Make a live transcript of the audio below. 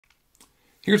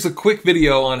Here's a quick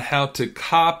video on how to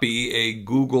copy a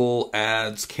Google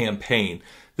Ads campaign.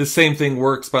 This same thing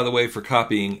works, by the way, for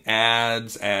copying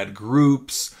ads, ad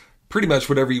groups, pretty much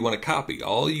whatever you want to copy.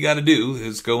 All you got to do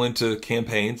is go into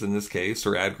campaigns, in this case,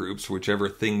 or ad groups, whichever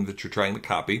thing that you're trying to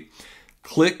copy.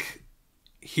 Click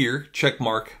here, check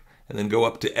mark, and then go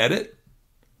up to Edit.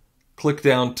 Click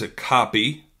down to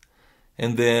Copy,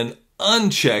 and then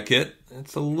uncheck it.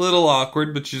 It's a little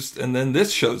awkward, but and then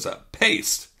this shows up,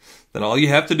 Paste. Then all you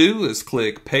have to do is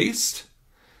click Paste,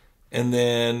 and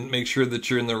then make sure that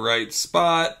you're in the right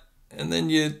spot, and then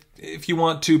if you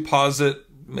want to, pause it,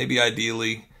 maybe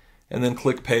ideally, and then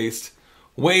click Paste.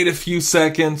 Wait a few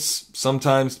seconds.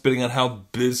 Sometimes, depending on how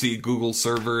busy Google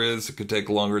server is, it could take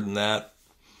longer than that.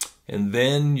 And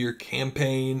then your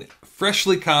campaign,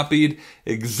 freshly copied,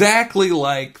 exactly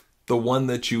like the one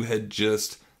that you had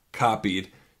just copied,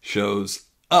 shows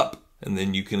up. And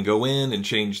then you can go in and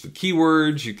change the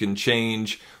keywords. You can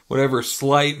change whatever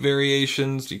slight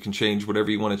variations. You can change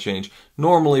whatever you want to change.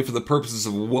 Normally, for the purposes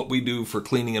of what we do for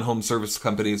cleaning and home service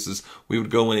companies, is we would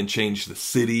go in and change the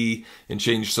city and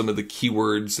change some of the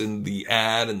keywords in the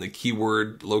ad and the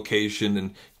keyword location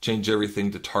and change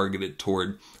everything to target it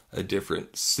toward a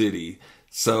different city.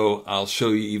 So I'll show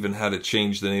you even how to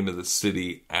change the name of the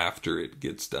city after it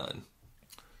gets done.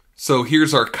 So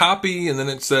here's our copy, and then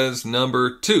it says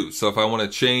number 2. So if I want to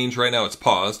change, right now it's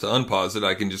paused. To unpause it,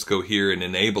 I can just go here and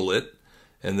enable it,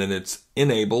 and then it's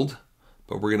enabled.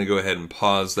 But we're going to go ahead and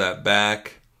pause that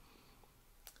back.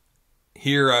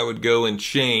 Here I would go and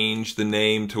change the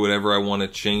name to whatever I want to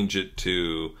change it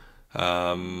to.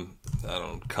 I don't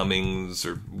know, Cummings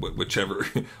or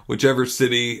whichever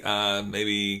city.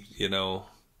 Maybe,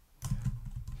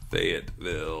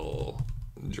 Fayetteville,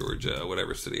 Georgia,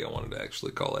 whatever city I wanted to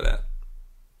actually call it at.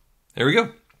 There we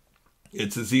go.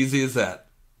 It's as easy as that.